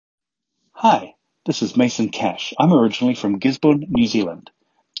Hi, this is Mason Cash. I'm originally from Gisborne, New Zealand.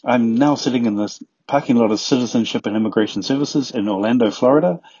 I'm now sitting in the parking lot of Citizenship and Immigration Services in Orlando,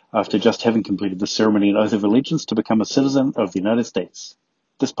 Florida, after just having completed the ceremony and oath of allegiance to become a citizen of the United States.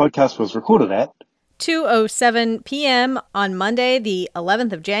 This podcast was recorded at 2:07 p.m. on Monday, the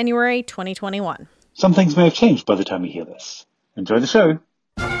 11th of January, 2021. Some things may have changed by the time you hear this. Enjoy the show.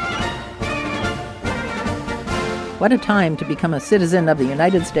 What a time to become a citizen of the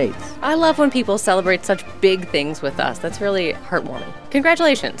United States. I love when people celebrate such big things with us. That's really heartwarming.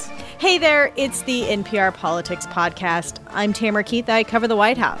 Congratulations. Hey there, it's the NPR Politics Podcast. I'm Tamara Keith. I cover the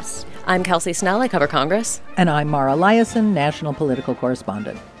White House. I'm Kelsey Snell. I cover Congress. And I'm Mara Liasson, national political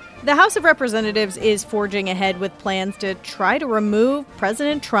correspondent. The House of Representatives is forging ahead with plans to try to remove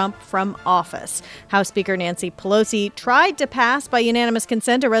President Trump from office. House Speaker Nancy Pelosi tried to pass by unanimous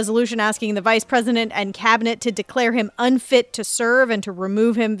consent a resolution asking the vice president and cabinet to declare him unfit to serve and to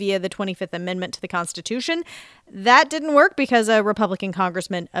remove him via the 25th Amendment to the Constitution. That didn't work because a Republican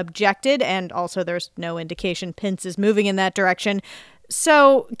congressman objected, and also there's no indication Pence is moving in that direction.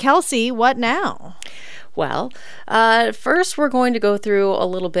 So, Kelsey, what now? Well, first we're going to go through a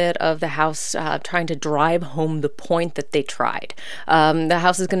little bit of the House trying to drive home the point that they tried. The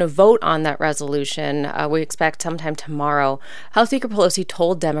House is going to vote on that resolution. We expect sometime tomorrow. House Speaker Pelosi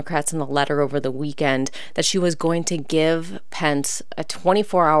told Democrats in the letter over the weekend that she was going to give Pence a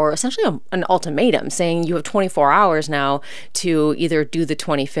 24-hour, essentially an ultimatum, saying you have 24 hours now to either do the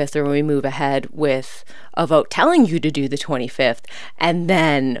 25th or we move ahead with a vote telling you to do the 25th, and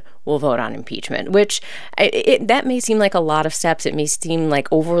then we'll vote on impeachment, which that may seem like a lot of steps. It may seem like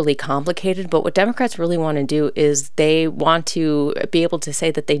overly complicated, but what Democrats really want to do is they want to be able to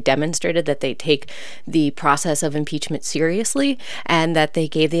say that they demonstrated that they take the process of impeachment seriously and that they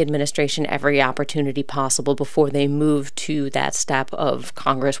gave the administration every opportunity possible before they move to that step of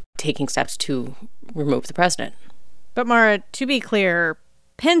Congress taking steps to remove the president. But Mara, to be clear,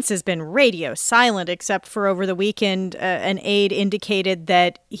 Pence has been radio silent, except for over the weekend, an aide indicated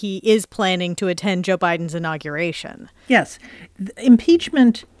that he is planning to attend Joe Biden's inauguration. Yes.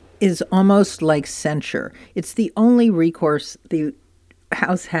 Impeachment is almost like censure. It's the only recourse the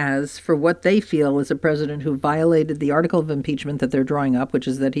House has for what they feel is a president who violated the article of impeachment that they're drawing up, which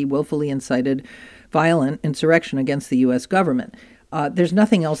is that he willfully incited violent insurrection against the U.S. government. There's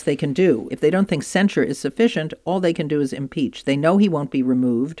nothing else they can do. If they don't think censure is sufficient, all they can do is impeach. They know he won't be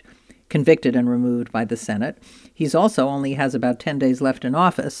convicted and removed by the Senate. He's also only has about 10 days left in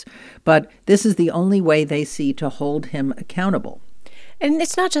office. But this is the only way they see to hold him accountable. And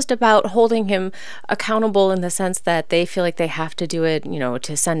it's not just about holding him accountable in the sense that they feel like they have to do it,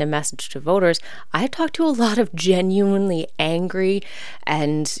 to send a message to voters. I've talked to a lot of genuinely angry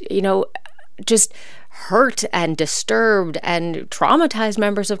and, just hurt and disturbed and traumatized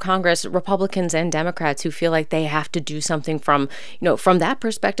members of Congress, Republicans and Democrats, who feel like they have to do something from that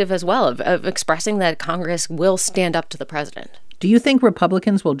perspective as well, of expressing that Congress will stand up to the president. Do you think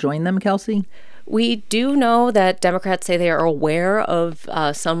Republicans will join them, Kelsey? We do know that Democrats say they are aware of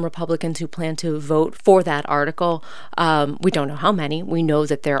some Republicans who plan to vote for that article. We don't know how many. We know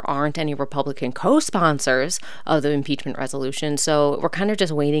that there aren't any Republican co-sponsors of the impeachment resolution. So we're kind of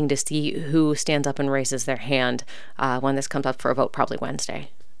just waiting to see who stands up and raises their hand when this comes up for a vote, probably Wednesday.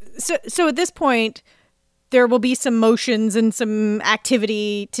 So at this point, there will be some motions and some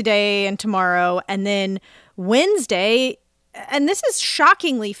activity today and tomorrow. And then Wednesday, and this is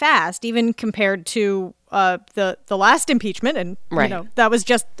shockingly fast, even compared to the last impeachment, and right. That was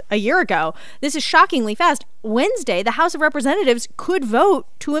just a year ago. This is shockingly fast. Wednesday, the House of Representatives could vote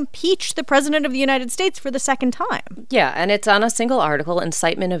to impeach the President of the United States for the second time. Yeah, and it's on a single article,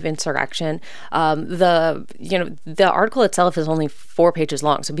 incitement of insurrection. The article itself is only 4 pages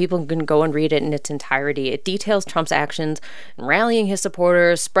long, so people can go and read it in its entirety. It details Trump's actions, rallying his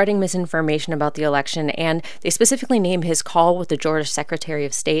supporters, spreading misinformation about the election, and they specifically name his call with the Georgia Secretary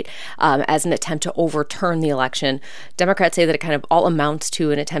of State as an attempt to overturn the election. Democrats say that it kind of all amounts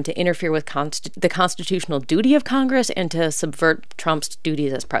to an attempt to interfere with the constitutional duty of Congress and to subvert Trump's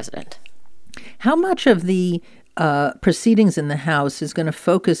duties as president. How much of the proceedings in the House is going to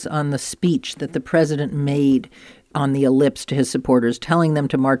focus on the speech that the president made on the ellipse to his supporters, telling them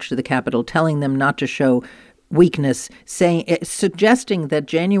to march to the Capitol, telling them not to show weakness, suggesting that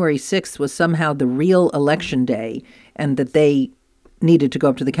January 6th was somehow the real election day and that they needed to go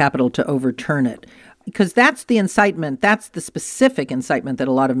up to the Capitol to overturn it? Because that's the incitement, that's the specific incitement that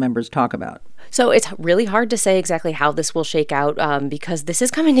a lot of members talk about. So it's really hard to say exactly how this will shake out because this is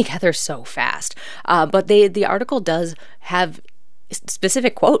coming together so fast. But the article does have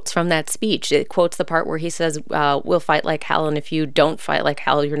specific quotes from that speech. It quotes the part where he says, we'll fight like hell, and if you don't fight like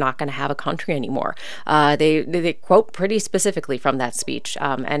hell, you're not going to have a country anymore. They quote pretty specifically from that speech,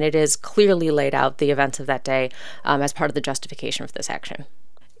 and it is clearly laid out the events of that day as part of the justification for this action.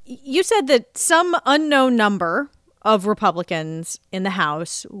 You said that some unknown number of Republicans in the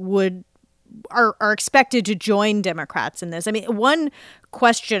House are expected to join Democrats in this. I mean, one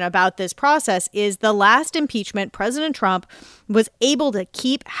question about this process is the last impeachment, President Trump was able to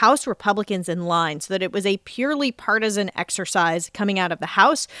keep House Republicans in line so that it was a purely partisan exercise coming out of the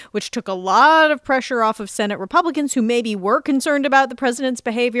House, which took a lot of pressure off of Senate Republicans who maybe were concerned about the president's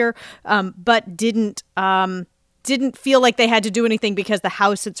behavior, but didn't feel like they had to do anything because the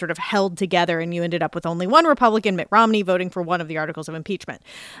House had sort of held together and you ended up with only one Republican, Mitt Romney, voting for one of the articles of impeachment.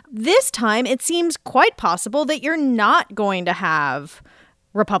 This time, it seems quite possible that you're not going to have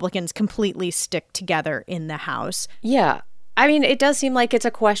Republicans completely stick together in the House. Yeah. I mean, it does seem like it's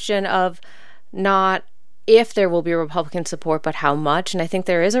a question of not if there will be Republican support, but how much. And I think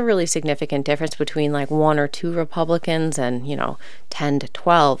there is a really significant difference between like 1 or 2 Republicans and, 10 to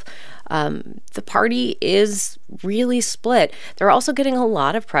 12. The party is really split. They're also getting a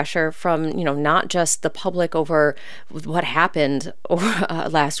lot of pressure from, not just the public over what happened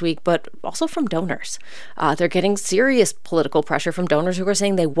last week, but also from donors. They're getting serious political pressure from donors who are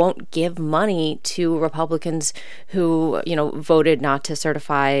saying they won't give money to Republicans who, voted not to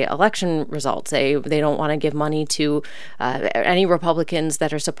certify election results. They don't want to give money to any Republicans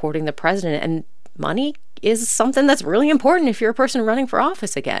that are supporting the president. And money is something that's really important if you're a person running for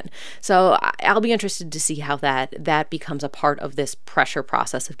office again. So I'll be interested to see how that becomes a part of this pressure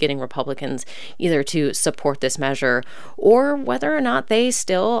process of getting Republicans either to support this measure or whether or not they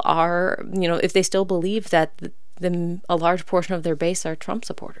still are, if they still believe that a large portion of their base are Trump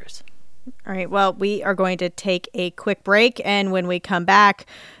supporters. All right. Well, we are going to take a quick break. And when we come back,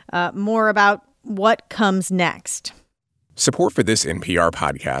 more about what comes next. Support for this NPR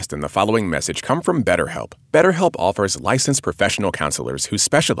podcast and the following message come from BetterHelp. BetterHelp offers licensed professional counselors who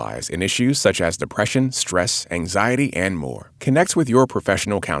specialize in issues such as depression, stress, anxiety, and more. Connect with your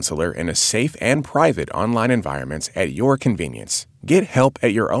professional counselor in a safe and private online environment at your convenience. Get help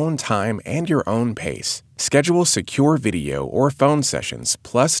at your own time and your own pace. Schedule secure video or phone sessions,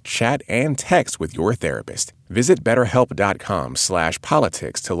 plus chat and text with your therapist. Visit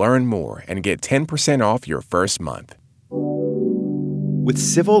BetterHelp.com/politics to learn more and get 10% off your first month. With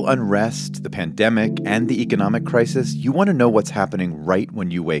civil unrest, the pandemic, and the economic crisis, you want to know what's happening right when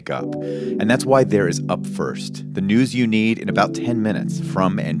you wake up. And that's why there is Up First, the news you need in about 10 minutes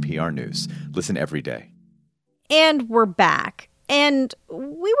from NPR News. Listen every day. And we're back. And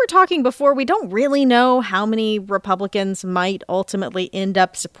we were talking before, we don't really know how many Republicans might ultimately end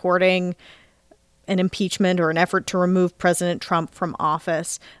up supporting an impeachment or an effort to remove President Trump from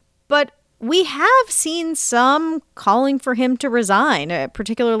office. But we have seen some calling for him to resign,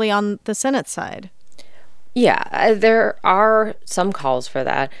 particularly on the Senate side. Yeah, there are some calls for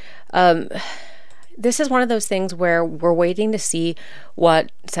that. This is one of those things where we're waiting to see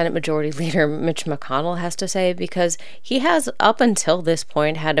what Senate Majority Leader Mitch McConnell has to say, because he has, up until this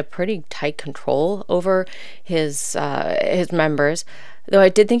point, had a pretty tight control over his members. Though I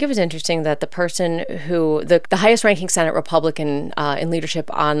did think it was interesting that the person who, the highest ranking Senate Republican in leadership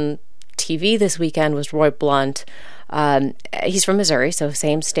on TV this weekend was Roy Blunt. He's from Missouri, so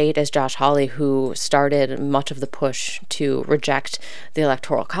same state as Josh Hawley, who started much of the push to reject the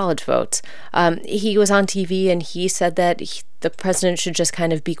Electoral College votes. He was on TV and he said that the president should just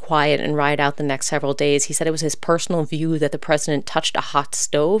kind of be quiet and ride out the next several days. He said it was his personal view that the president touched a hot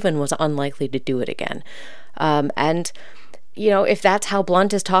stove and was unlikely to do it again. If that's how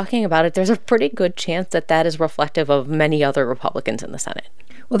Blunt is talking about it, there's a pretty good chance that that is reflective of many other Republicans in the Senate.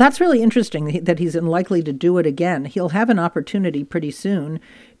 Well, that's really interesting that he's unlikely to do it again. He'll have an opportunity pretty soon.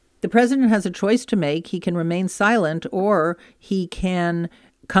 The president has a choice to make. He can remain silent or he can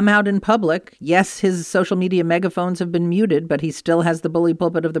come out in public. Yes, his social media megaphones have been muted, but he still has the bully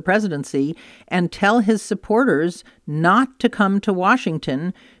pulpit of the presidency, and tell his supporters not to come to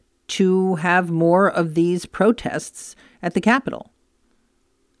Washington to have more of these protests at the Capitol.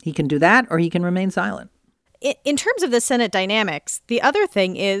 He can do that or he can remain silent. In terms of the Senate dynamics, the other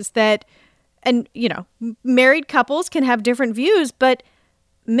thing is that, and, married couples can have different views, but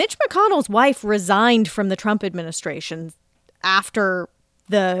Mitch McConnell's wife resigned from the Trump administration after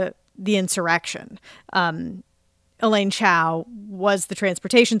the insurrection. Elaine Chao was the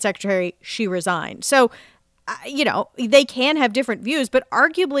transportation secretary. She resigned. So, they can have different views, but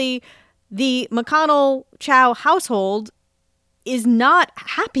arguably the McConnell-Chao household is not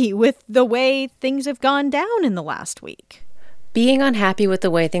happy with the way things have gone down in the last week. being unhappy with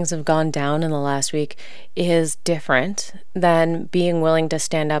the way things have gone down in the last week is different than being willing to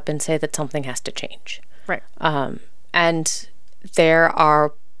stand up and say that something has to change. Right. And there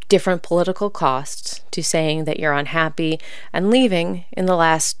are different political costs to saying that you're unhappy and leaving in the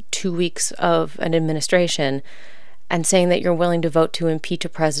last 2 weeks of an administration and saying that you're willing to vote to impeach a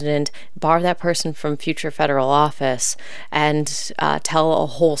president, bar that person from future federal office, and tell a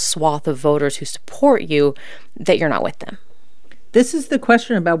whole swath of voters who support you that you're not with them. This is the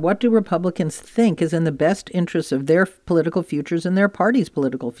question about what do Republicans think is in the best interest of their political futures and their party's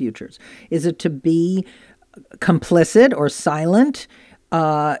political futures. Is it to be complicit or silent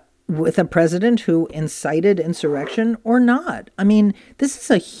with a president who incited insurrection or not? I mean, this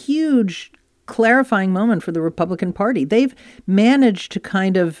is a huge clarifying moment for the Republican Party. They've managed to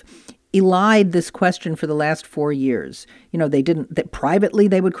kind of elide this question for the last 4 years. You know, privately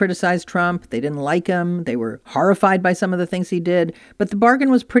they would criticize Trump. They didn't like him. They were horrified by some of the things he did. But the bargain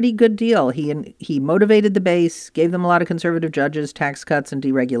was a pretty good deal. He motivated the base, gave them a lot of conservative judges, tax cuts, and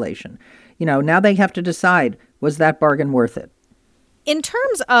deregulation. You know, now they have to decide, was that bargain worth it? In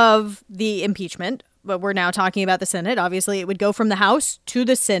terms of the impeachment, but we're now talking about the Senate. Obviously, it would go from the House to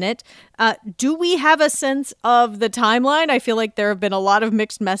the Senate. Do we have a sense of the timeline? I feel like there have been a lot of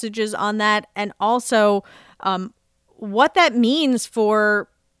mixed messages on that. And also what that means for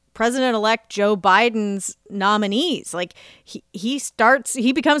President-elect Joe Biden's nominees. Like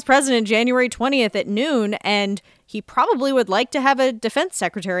he becomes president January 20th at noon, and he probably would like to have a defense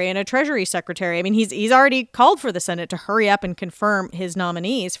secretary and a treasury secretary. I mean, he's already called for the Senate to hurry up and confirm his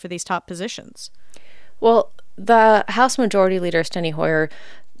nominees for these top positions. Well, the House Majority Leader, Steny Hoyer,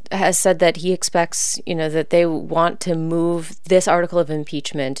 has said that he expects, that they want to move this article of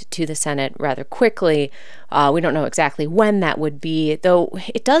impeachment to the Senate rather quickly. We don't know exactly when that would be, though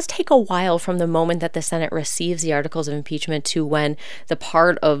it does take a while from the moment that the Senate receives the articles of impeachment to when the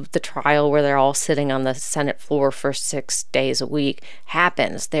part of the trial where they're all sitting on the Senate floor for 6 days a week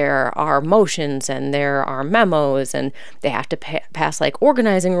happens. There are motions and there are memos, and they have to pass like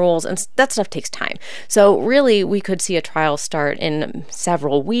organizing rules, and that stuff takes time. So really, we could see a trial start in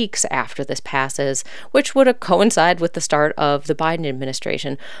several weeks after this passes, which would coincide with the start of the Biden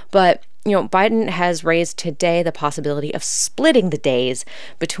administration. But Biden has raised today the possibility of splitting the days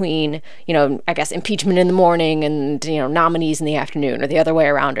between, I guess, impeachment in the morning and, nominees in the afternoon, or the other way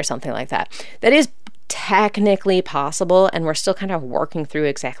around, or something like that. That is technically possible, and we're still kind of working through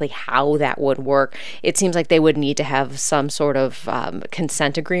exactly how that would work. It seems like they would need to have some sort of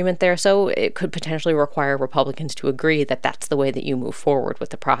consent agreement there, so it could potentially require Republicans to agree that that's the way that you move forward with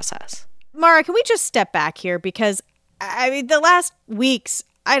the process. Mara, can we just step back here? Because, I mean, the last weeks,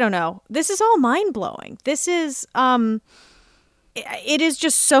 I don't know, this is all mind-blowing. This is, it is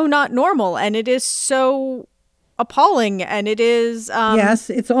just so not normal, and it is so appalling, and it is... Yes,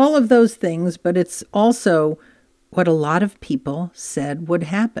 it's all of those things, but it's also what a lot of people said would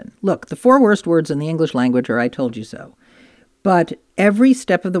happen. Look, the 4 worst words in the English language are "I told you so." But every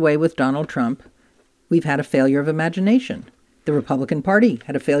step of the way with Donald Trump, we've had a failure of imagination. The Republican Party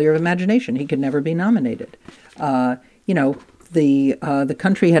had a failure of imagination. He could never be nominated. The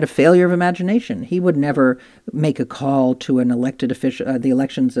country had a failure of imagination. He would never make a call to an elected official, the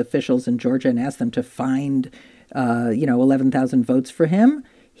elections officials in Georgia, and ask them to find 11,000 votes for him.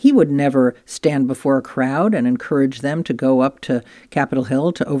 He would never stand before a crowd and encourage them to go up to Capitol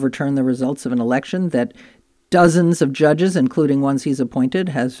Hill to overturn the results of an election that dozens of judges, including ones he's appointed,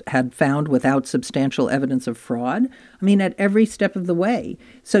 had found without substantial evidence of fraud. I mean, at every step of the way.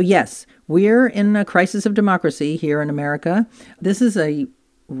 So yes, we're in a crisis of democracy here in America. This is a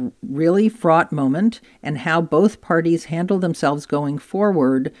really fraught moment, and how both parties handle themselves going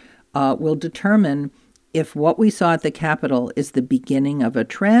forward will determine if what we saw at the Capitol is the beginning of a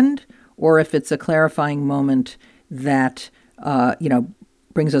trend, or if it's a clarifying moment that,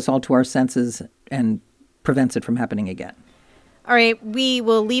 brings us all to our senses and prevents it from happening again. All right, we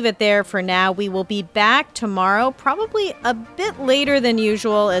will leave it there for now. We will be back tomorrow, probably a bit later than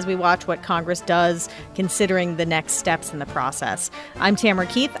usual, as we watch what Congress does, considering the next steps in the process. I'm Tamara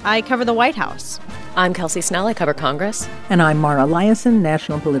Keith. I cover the White House. I'm Kelsey Snell. I cover Congress. And I'm Mara Liasson,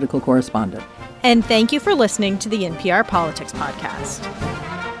 national political correspondent. And thank you for listening to the NPR Politics Podcast.